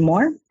fixed, and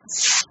more.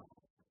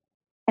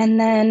 And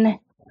then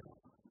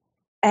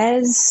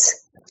as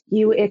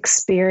you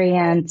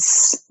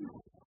experience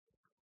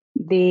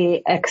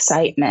the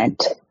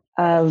excitement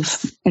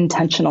of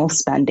intentional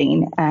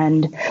spending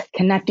and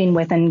connecting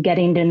with and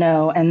getting to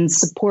know and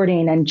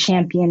supporting and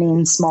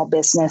championing small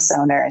business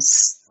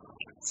owners.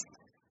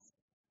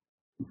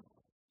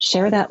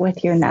 Share that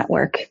with your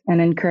network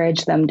and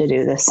encourage them to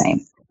do the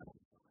same.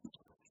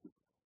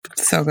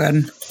 So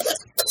good.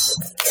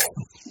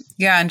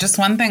 Yeah. And just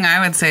one thing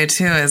I would say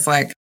too is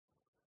like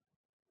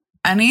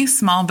any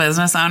small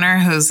business owner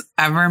who's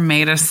ever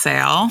made a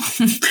sale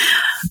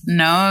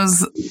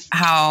knows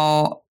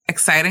how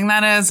exciting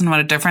that is and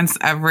what a difference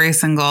every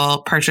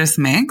single purchase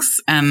makes.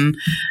 And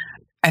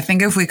I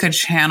think if we could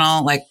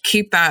channel, like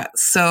keep that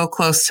so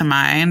close to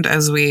mind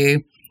as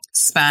we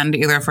spend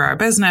either for our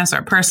business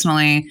or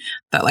personally,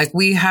 that like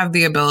we have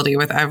the ability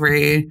with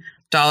every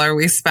dollar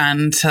we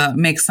spend to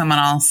make someone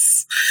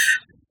else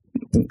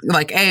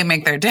like A,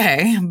 make their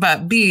day,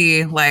 but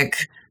B,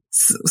 like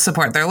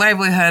support their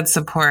livelihood,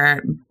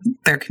 support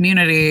their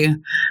community,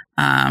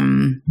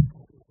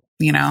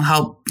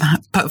 help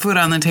put food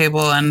on the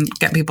table and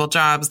get people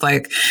jobs.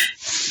 Like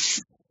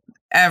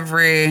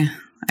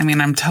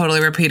I'm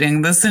totally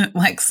repeating this,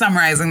 like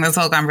summarizing this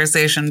whole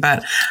conversation,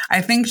 but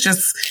I think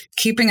just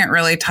keeping it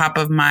really top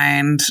of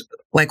mind,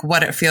 like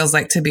what it feels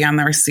like to be on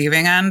the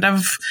receiving end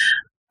of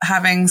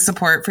having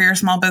support for your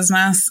small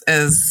business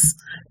is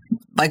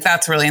like,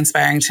 that's really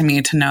inspiring to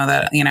me to know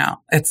that,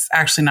 it's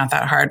actually not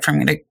that hard for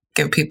me to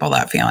give people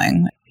that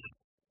feeling.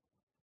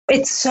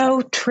 It's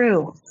so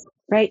true,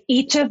 right?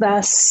 Each of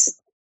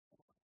us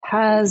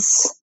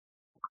has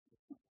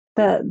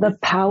the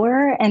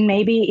power and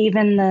maybe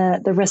even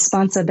the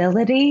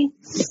responsibility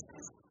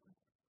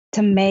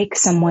to make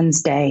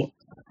someone's day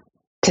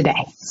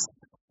today.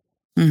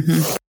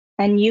 Mm-hmm.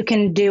 And you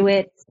can do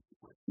it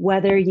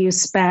whether you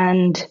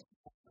spend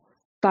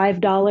 $5,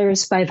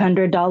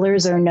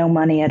 $500, or no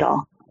money at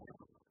all.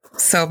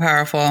 So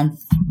powerful.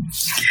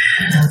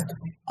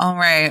 All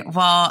right.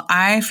 Well,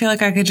 I feel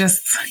like I could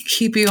just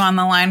keep you on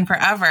the line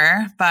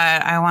forever,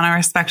 but I want to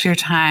respect your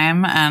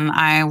time, and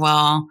I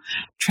will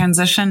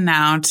transition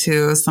now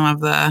to some of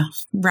the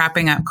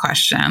wrapping up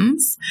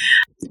questions.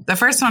 The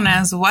first one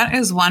is, what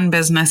is one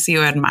business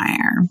you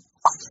admire?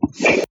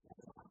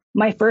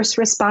 My first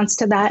response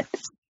to that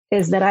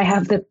is that I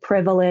have the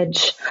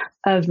privilege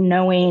of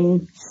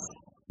knowing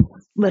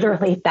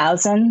literally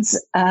thousands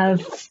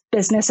of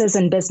businesses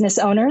and business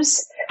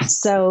owners.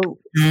 So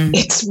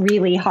it's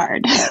really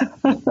hard.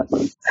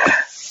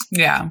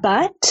 Yeah.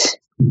 But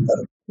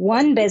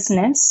one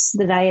business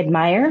that I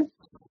admire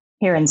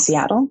here in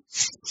Seattle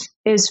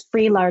is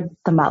Freelard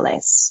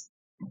Tamales.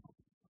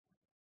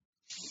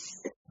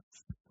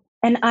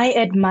 And I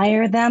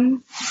admire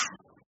them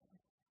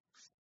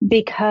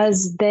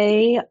because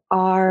they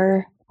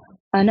are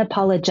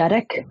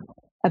unapologetic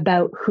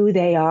about who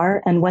they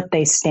are and what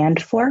they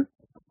stand for.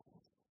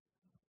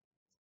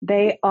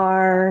 They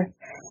are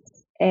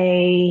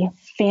a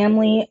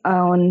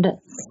family-owned,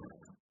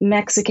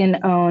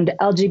 Mexican-owned,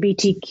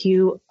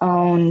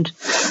 LGBTQ-owned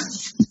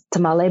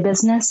tamale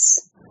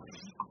business.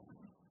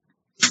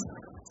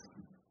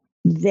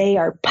 They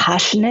are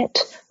passionate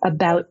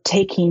about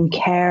taking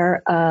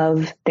care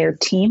of their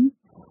team.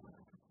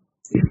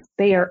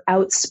 They are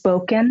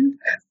outspoken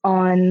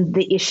on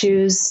the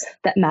issues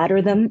that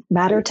matter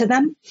to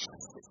them,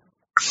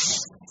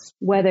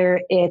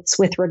 whether it's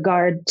with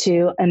regard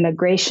to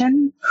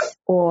immigration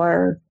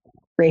or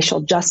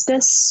racial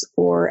justice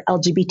or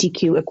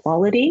LGBTQ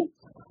equality.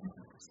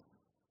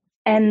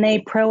 And they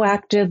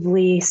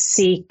proactively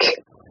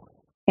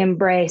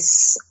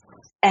embrace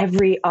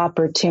every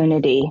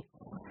opportunity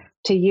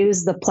to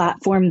use the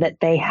platform that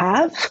they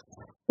have,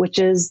 which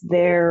is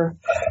their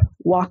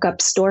walk-up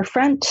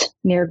storefront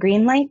near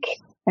Green Lake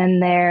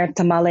and their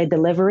tamale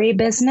delivery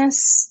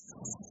business,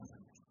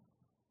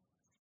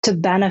 to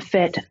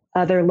benefit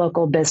other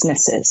local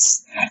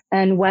businesses.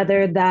 And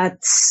whether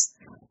that's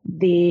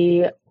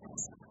the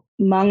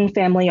Hmong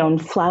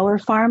family-owned flower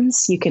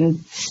farms, you can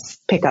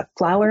pick up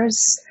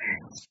flowers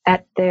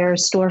at their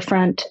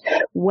storefront,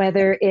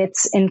 whether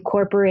it's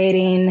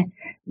incorporating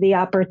the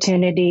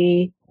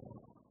opportunity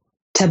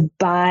to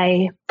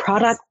buy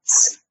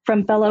products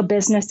from fellow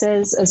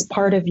businesses as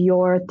part of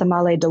your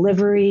tamale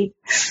delivery.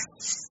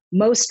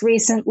 Most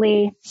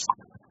recently,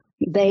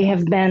 they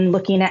have been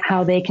looking at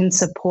how they can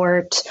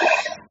support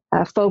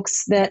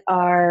folks that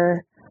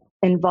are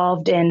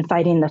involved in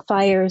fighting the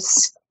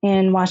fires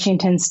in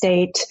Washington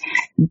State.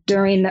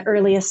 During the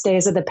earliest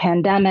days of the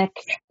pandemic,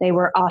 they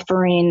were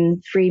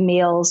offering free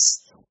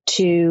meals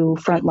to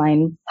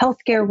frontline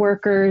healthcare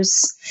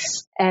workers.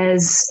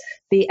 As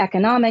the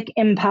economic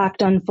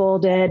impact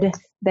unfolded,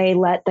 they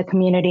let the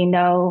community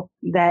know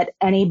that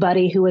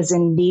anybody who was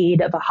in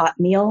need of a hot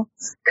meal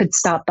could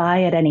stop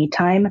by at any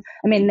time.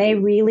 I mean, they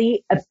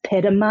really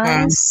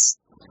epitomize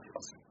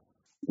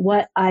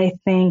what I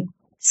think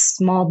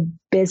small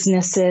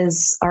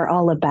businesses are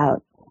all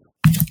about.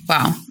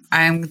 Wow.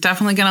 I'm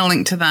definitely going to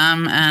link to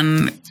them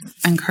and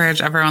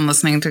encourage everyone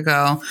listening to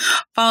go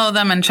follow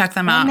them and check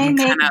them out. And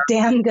they make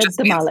damn good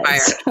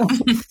tamales.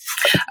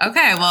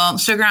 Okay, well,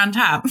 sugar on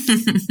top.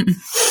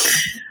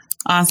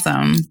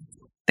 Awesome.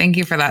 Thank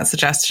you for that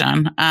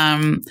suggestion.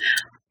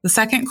 The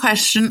second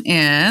question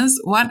is,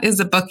 what is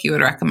a book you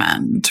would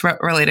recommend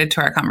related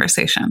to our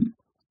conversation?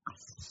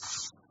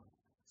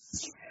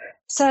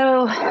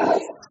 So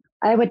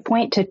I would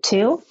point to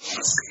two.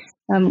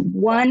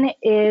 One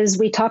is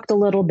we talked a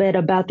little bit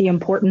about the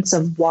importance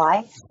of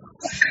why,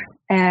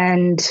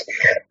 and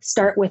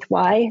Start With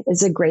Why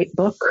is a great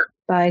book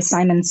by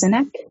Simon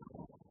Sinek.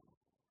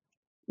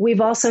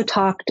 We've also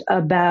talked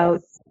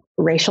about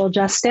racial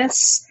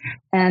justice,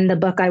 and the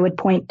book I would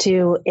point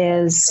to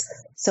is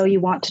So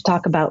You Want to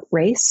Talk About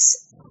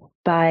Race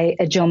by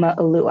Ijoma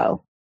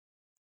Oluo.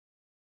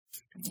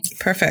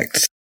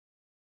 Perfect.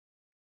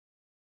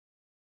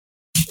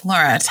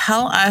 Laura,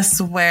 tell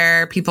us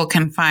where people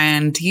can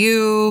find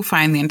you,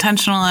 find The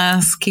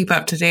Intentionalist, keep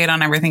up to date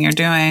on everything you're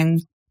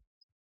doing.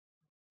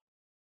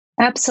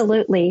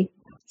 Absolutely.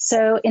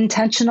 So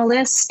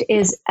Intentionalist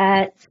is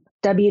at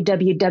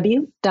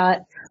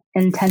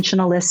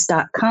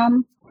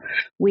www.intentionalist.com.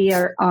 We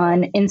are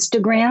on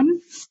Instagram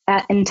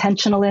at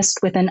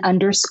Intentionalist with an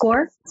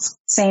 _.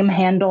 Same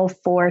handle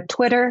for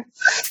Twitter.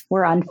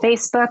 We're on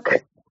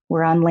Facebook.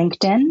 We're on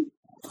LinkedIn.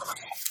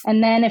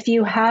 And then if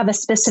you have a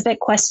specific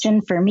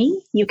question for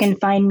me, you can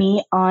find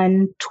me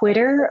on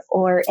Twitter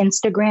or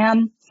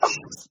Instagram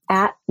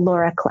at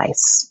Laura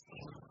Kleiss.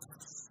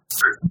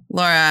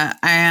 Laura,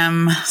 I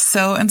am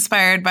so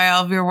inspired by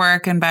all of your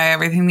work and by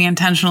everything The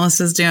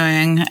Intentionalist is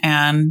doing.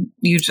 And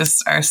you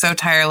just are so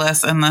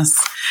tireless in this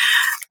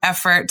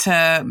effort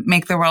to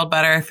make the world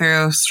better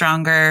through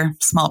stronger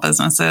small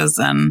businesses.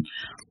 And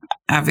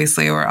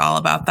obviously, we're all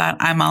about that.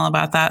 I'm all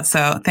about that.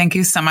 So thank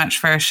you so much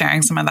for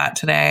sharing some of that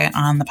today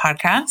on the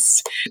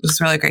podcast. It was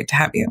really great to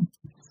have you.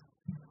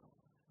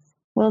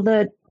 Well,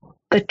 the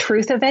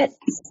truth of it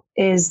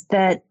is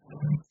that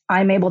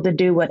I'm able to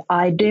do what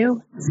I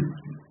do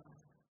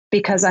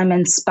because I'm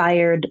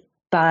inspired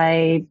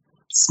by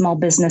small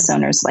business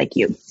owners like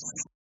you.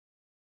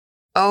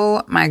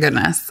 Oh my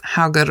goodness.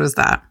 How good was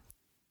that?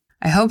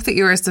 I hope that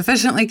you are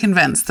sufficiently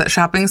convinced that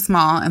shopping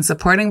small and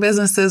supporting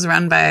businesses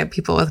run by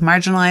people with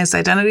marginalized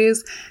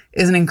identities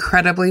is an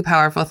incredibly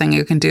powerful thing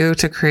you can do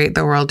to create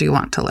the world you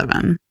want to live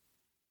in.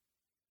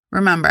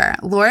 Remember,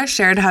 Laura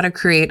shared how to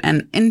create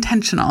an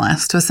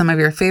Intentionalist with some of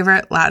your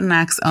favorite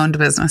Latinx-owned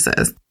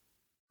businesses.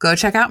 Go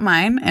check out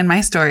mine and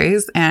my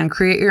stories and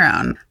create your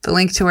own. The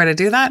link to where to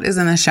do that is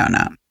in the show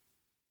note.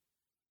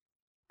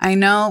 I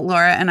know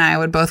Laura and I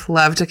would both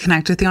love to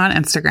connect with you on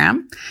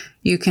Instagram.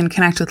 You can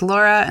connect with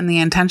Laura and The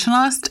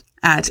Intentionalist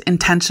at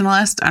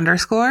Intentionalist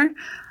 _.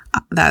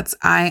 That's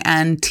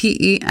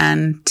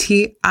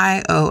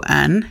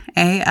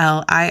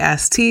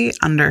INTENTIONALIST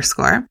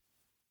 _.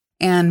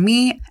 And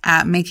me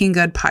at Making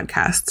Good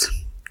Podcast.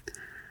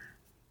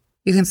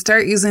 You can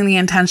start using The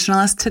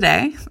Intentionalist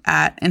today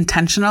at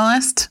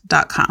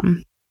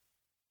intentionalist.com.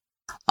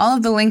 All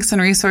of the links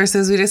and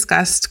resources we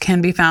discussed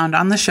can be found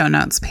on the show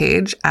notes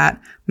page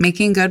at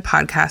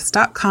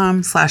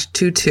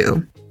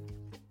makinggoodpodcast.com/22.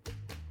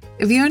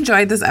 If you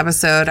enjoyed this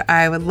episode,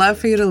 I would love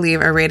for you to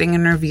leave a rating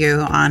and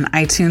review on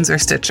iTunes or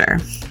Stitcher.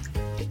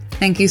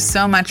 Thank you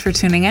so much for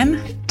tuning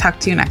in. Talk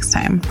to you next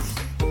time.